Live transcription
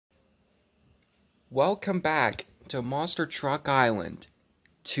Welcome back to Monster Truck Island.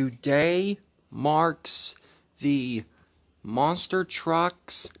 Today marks the Monster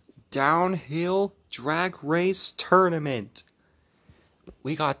Trucks Downhill Drag Race Tournament.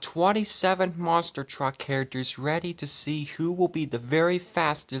 We got 27 Monster Truck characters ready to see who will be the very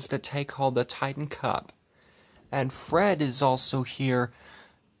fastest to take home the Titan Cup. And Fred is also here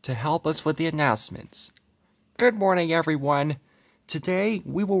to help us with the announcements. Good morning, everyone. Today,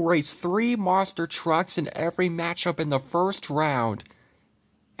 we will race 3 monster trucks in every matchup in the first round.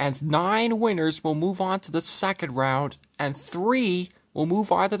 And 9 winners will move on to the second round, and 3 will move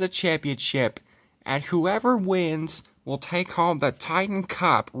on to the championship. And whoever wins will take home the Titan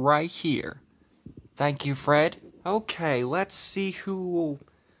Cup right here. Thank you, Fred. Okay, let's see who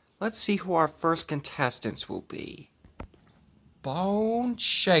our first contestants will be. Bone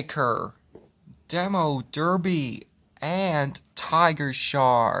Shaker, Demo Derby, and Tiger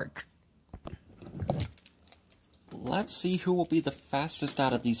Shark. Let's see who will be the fastest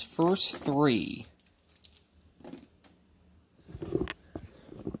out of these first 3.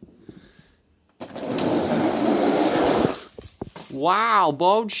 Wow,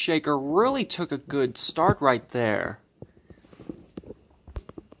 Bone Shaker really took a good start right there.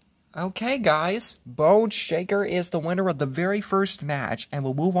 Okay, guys, Bone Shaker is the winner of the very first match, and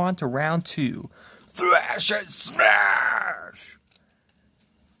we'll move on to round 2. Thrash and Smash!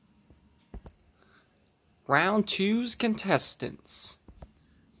 Round 2's contestants.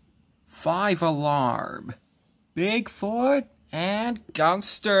 5 Alarm, Bigfoot, and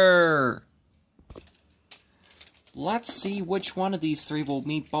Gangster. Let's see which one of these 3 will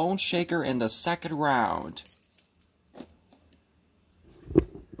meet Bone Shaker in the second round.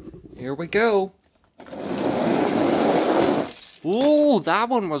 Here we go. Ooh, that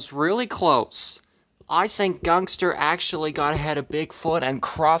one was really close. I think Gangster actually got ahead of Bigfoot and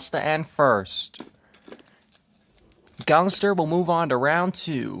crossed the end first. Gangster will move on to round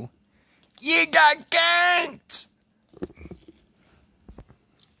 2. You got ganked!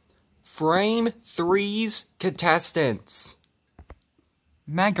 Frame 3's contestants.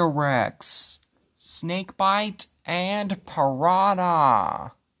 Mega Rex, Snakebite, and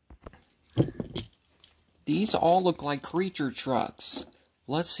Piranha. These all look like creature trucks.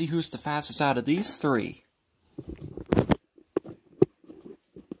 Let's see who's the fastest out of these 3.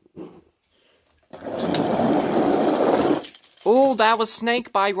 Oh, that was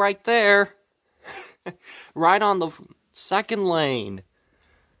Snakebite right there. Right on the second lane.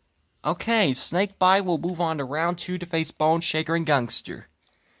 Okay, Snakebite will move on to round 2 to face Bone Shaker and Gangster.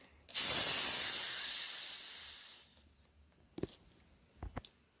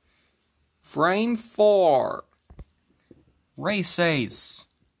 Frame 4. Race Ace,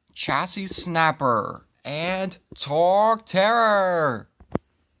 Chassis Snapper, and Torque Terror.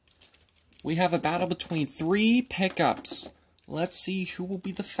 We have a battle between 3 pickups. Let's see who will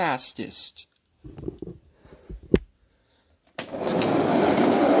be the fastest.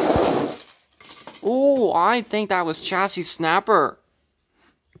 Ooh, I think that was Chassis Snapper.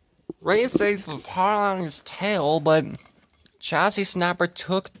 Race Ace was hard on his tail, but Chassis Snapper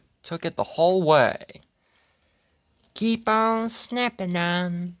took it the whole way. Keep on snapping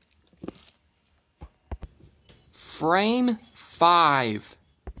on. Frame 5.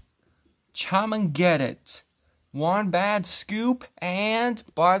 Chum and Get It, One Bad Scoop, and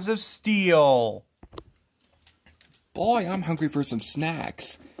Buzz of Steel. Boy, I'm hungry for some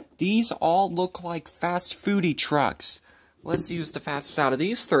snacks. These all look like fast foodie trucks. Let's use the fastest out of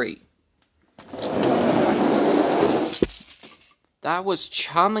these 3. That was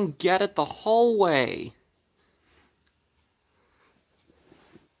Chum and Get It the whole way.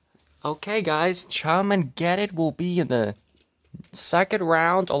 Okay, guys, Chum and Get It will be in the second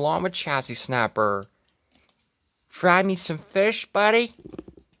round along with Chassis Snapper. Fry me some fish, buddy.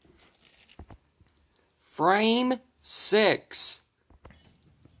 Frame 6.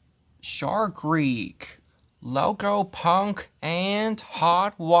 Shark Creek, Loco Punk, and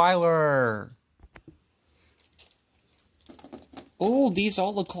Hot Weiler. Oh, these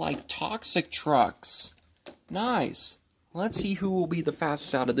all look like toxic trucks. Nice. Let's see who will be the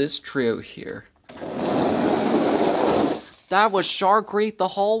fastest out of this trio here. That was Shark Creek the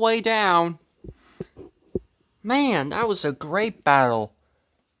whole way down. Man, that was a great battle.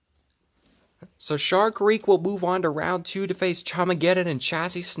 So Shark Creek will move on to round 2 to face Chumageddon and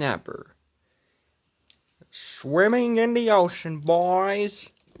Chassis Snapper. Swimming in the ocean,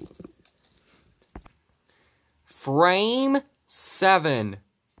 boys. Frame 7.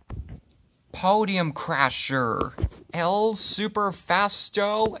 Podium Crasher, El Super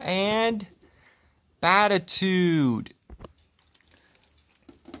Fasto, and Batitude.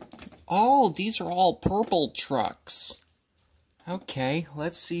 Oh, these are all purple trucks. Okay,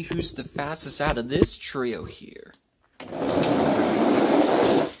 let's see who's the fastest out of this trio here.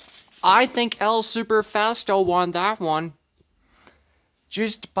 I think El Superfasto won that one.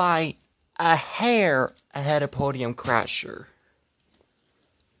 Just by a hair ahead of Podium Crasher.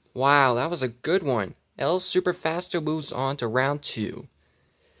 Wow, that was a good one. El Superfasto moves on to round 2.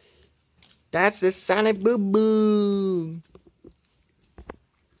 That's the Sonic Boom Boom.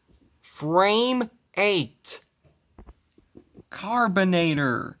 Frame 8.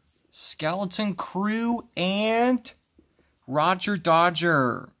 Carbonator, Skeleton Crew, and Roger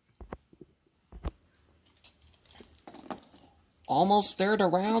Dodger. Almost there to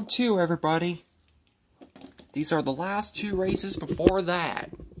round 2, everybody. These are the last 2 races before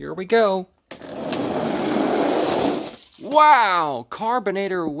that. Here we go. Wow!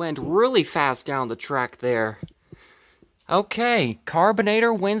 Carbonator went really fast down the track there. Okay,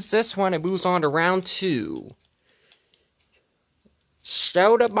 Carbonator wins this one and moves on to round 2.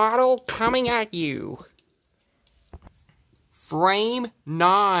 Soda bottle coming at you. Frame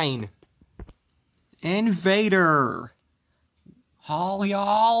 9. Invader. Haul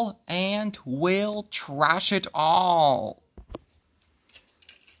y'all and we'll trash it all.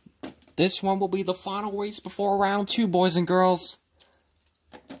 This one will be the final race before round 2, boys and girls.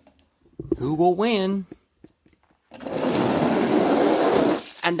 Who will win?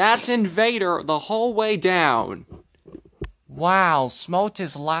 And that's Invader the whole way down. Wow,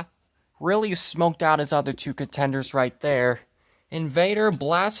 really smoked out his other 2 contenders right there. Invader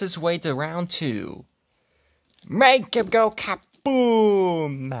blasts his way to round 2. Make him go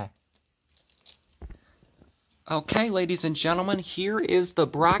kaboom! Okay, ladies and gentlemen, here is the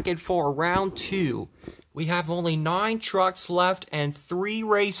bracket for round 2. We have only 9 trucks left and 3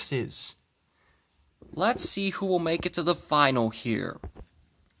 races. Let's see who will make it to the final here.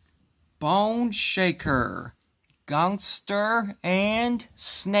 Bone Shaker, Gangster, and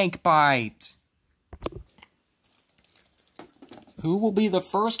Snakebite. Who will be the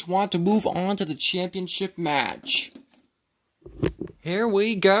first one to move on to the championship match? Here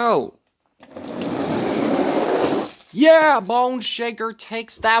we go. Yeah, Bone Shaker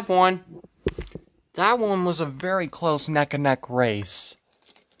takes that one. That one was a very close neck-and-neck race.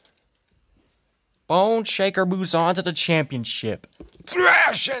 Bone Shaker moves on to the championship.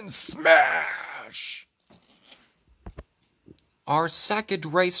 Thrash and smash! Our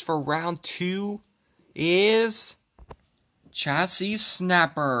second race for round 2 is Chassis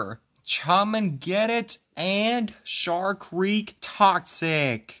Snapper, Chum and Get It, and Shark Creek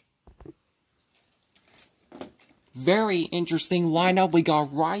Toxic. Very interesting lineup we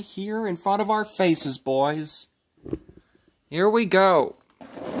got right here in front of our faces, boys. Here we go.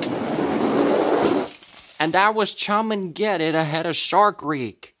 And that was Chum and Get It ahead of Shark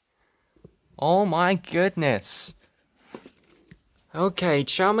Creek. Oh my goodness. Okay,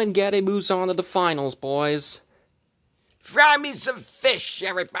 Chum and Get It moves on to the finals, boys. Fry me some fish,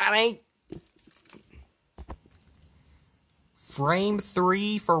 everybody. Frame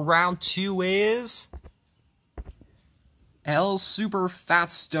 3 for round 2 is El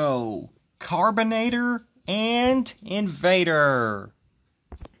Superfasto, Carbonator, and Invader.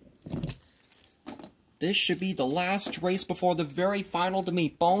 This should be the last race before the very final to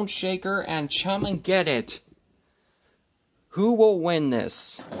meet Bone Shaker and Chum and Get It. Who will win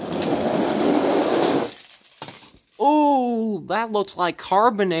this? Ooh, that looked like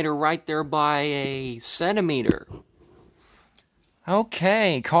Carbonator right there by a centimeter.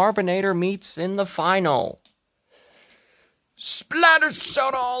 Okay, Carbonator meets in the final. Splatter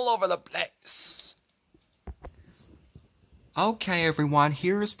soda all over the place. Okay, everyone,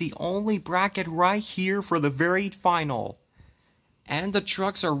 here's the only bracket right here for the very final. And the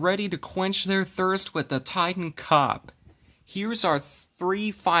trucks are ready to quench their thirst with the Titan Cup. Here's our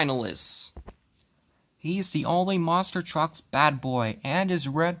 3 finalists. He's the only Monster Trucks bad boy and is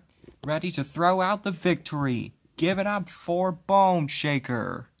ready to throw out the victory. Give it up for Bone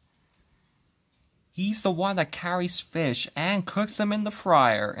Shaker. He's the one that carries fish and cooks them in the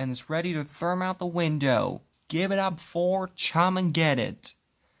fryer and is ready to throw them out the window. Give it up for Chum and Get It.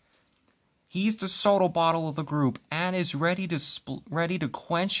 He's the soda bottle of the group and is ready to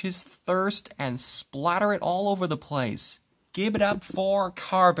quench his thirst and splatter it all over the place. Give it up for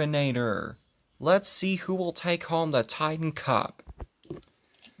Carbonator. Let's see who will take home the Titan Cup.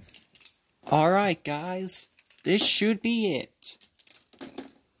 Alright, guys. This should be it.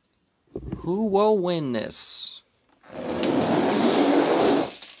 Who will win this?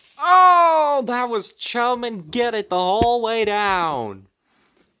 Oh, that was Chum and Get It the whole way down.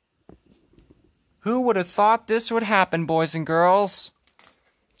 Who would have thought this would happen, boys and girls?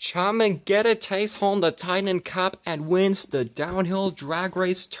 Chamangetta takes home the Titan Cup and wins the downhill drag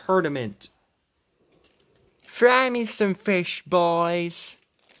race tournament. Fry me some fish, boys.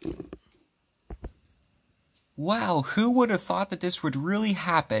 Wow, who would have thought that this would really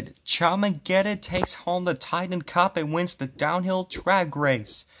happen? Chamangetta takes home the Titan Cup and wins the downhill drag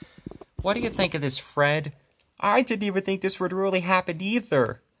race. What do you think of this, Fred? I didn't even think this would really happen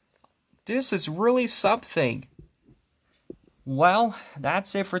either. This is really something. Well,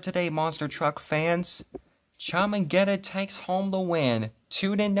 that's it for today, Monster Truck fans. Chamangetta takes home the win.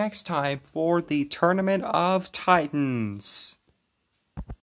 Tune in next time for the Tournament of Titans.